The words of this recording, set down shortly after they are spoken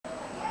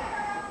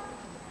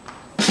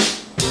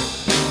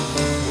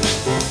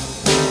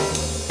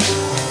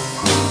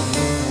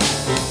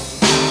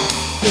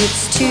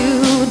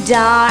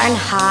darn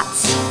hot.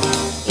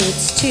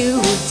 It's too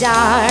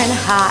darn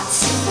hot.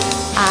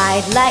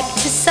 I'd like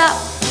to sup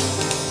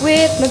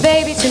with my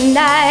baby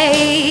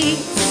tonight.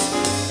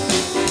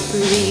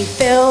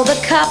 Refill the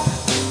cup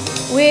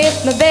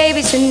with my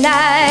baby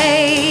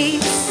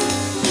tonight.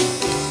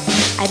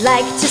 I'd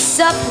like to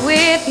sup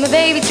with my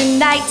baby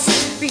tonight.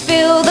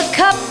 Refill the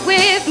cup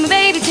with my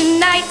baby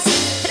tonight.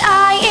 But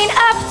I ain't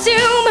up to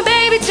my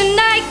baby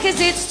tonight,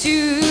 'cause it's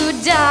too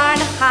darn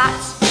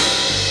hot.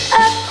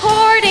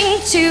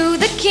 According to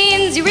the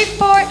Kinsey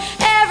report,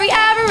 every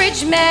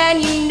average man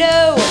you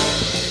know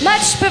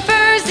much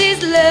prefers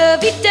his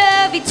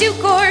lovey-dovey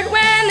two-quart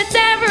when the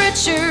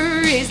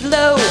temperature is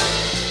low.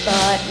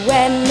 But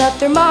when the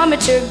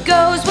thermometer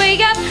goes way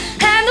up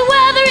and the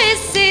weather is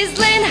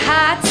sizzling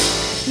hot,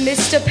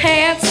 Mr.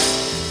 Pants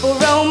for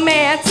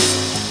romance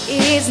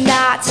is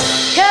not,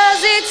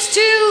 'cause it's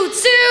too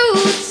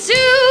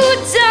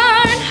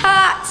darn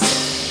hot.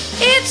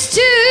 It's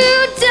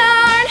too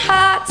darn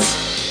hot.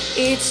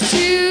 It's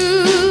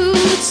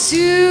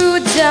too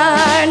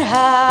darn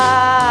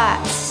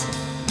hot.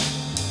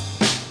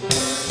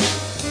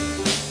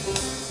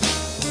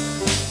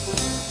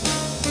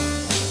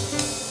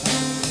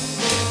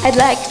 I'd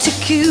like to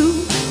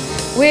coo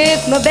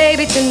with my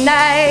baby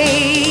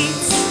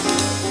tonight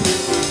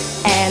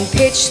and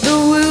pitch the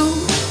woo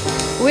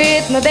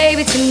with my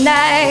baby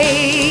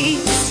tonight.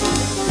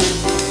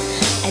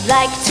 I'd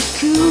like to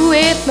coo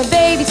with my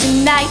baby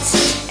tonight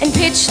and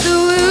pitch the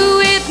woo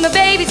with my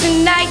baby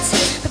tonight.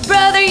 But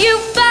brother, you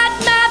fight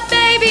my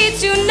baby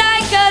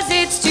tonight, 'cause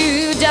it's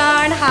too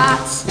darn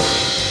hot.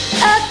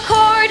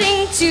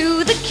 According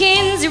to the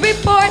Kinsey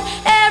report,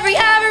 every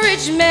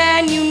average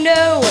man you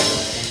know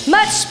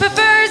much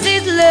prefers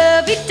his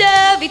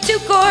lovey-dovey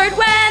two-quart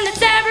when the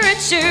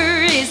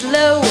temperature is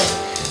low.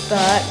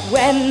 But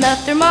when the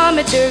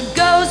thermometer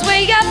goes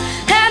way up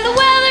and the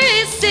weather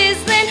is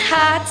sizzling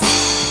hot,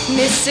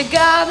 Mr.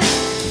 Gob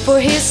for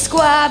his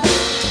squab,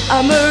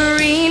 a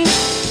Marine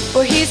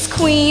for his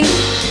queen,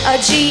 a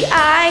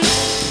GI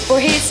for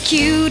his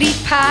cutie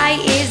pie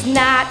is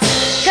not,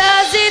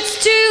 'cause it's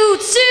too